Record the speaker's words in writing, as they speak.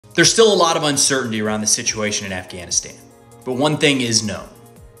There's still a lot of uncertainty around the situation in Afghanistan, but one thing is known: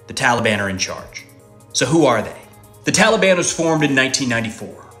 the Taliban are in charge. So who are they? The Taliban was formed in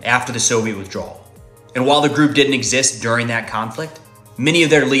 1994, after the Soviet withdrawal. And while the group didn't exist during that conflict, many of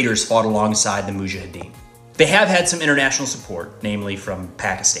their leaders fought alongside the Mujahideen. They have had some international support, namely from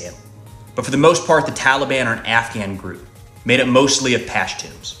Pakistan. But for the most part, the Taliban are an Afghan group, made up mostly of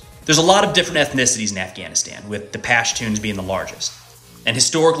Pashtuns. There's a lot of different ethnicities in Afghanistan, with the Pashtuns being the largest. And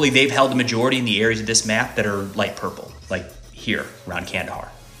historically, they've held the majority in the areas of this map that are light purple, like here, around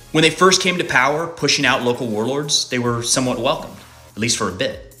Kandahar. When they first came to power, pushing out local warlords, they were somewhat welcomed, at least for a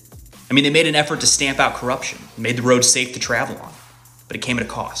bit. I mean, they made an effort to stamp out corruption, made the roads safe to travel on, but it came at a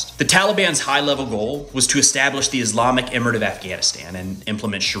cost. The Taliban's high-level goal was to establish the Islamic Emirate of Afghanistan and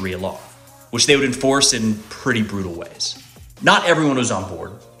implement Sharia law, which they would enforce in pretty brutal ways. Not everyone was on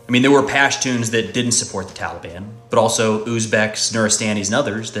board. I mean, there were Pashtuns that didn't support the Taliban, but also Uzbeks, Nuristanis, and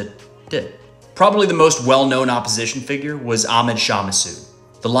others that did. Probably the most well-known opposition figure was Ahmad Shah Massoud,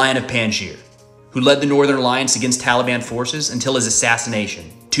 the Lion of Panjshir, who led the Northern Alliance against Taliban forces until his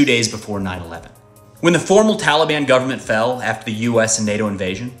assassination 2 days before 9/11. When the formal Taliban government fell after the US and NATO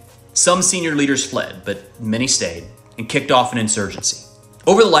invasion, some senior leaders fled, but many stayed and kicked off an insurgency.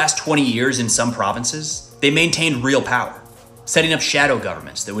 Over the last 20 years in some provinces, they maintained real power, setting up shadow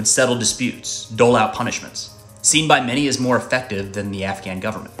governments that would settle disputes, dole out punishments, seen by many as more effective than the Afghan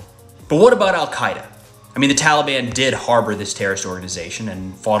government. But what about Al-Qaeda? I mean, the Taliban did harbor this terrorist organization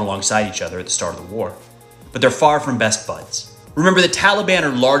and fought alongside each other at the start of the war, but they're far from best buds. Remember, the Taliban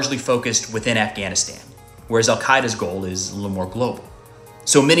are largely focused within Afghanistan, whereas Al-Qaeda's goal is a little more global.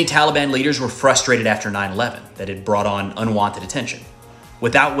 So many Taliban leaders were frustrated after 9/11 that had brought on unwanted attention,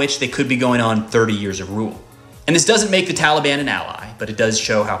 without which they could be going on 30 years of rule. And this doesn't make the Taliban an ally, but it does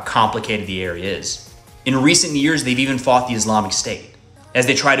show how complicated the area is. In recent years, they've even fought the Islamic State as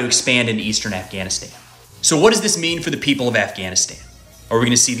they try to expand into eastern Afghanistan. So what does this mean for the people of Afghanistan? Are we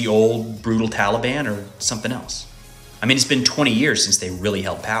going to see the old, brutal Taliban or something else? I mean, it's been 20 years since they really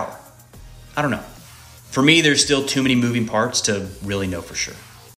held power. I don't know. For me, there's still too many moving parts to really know for sure.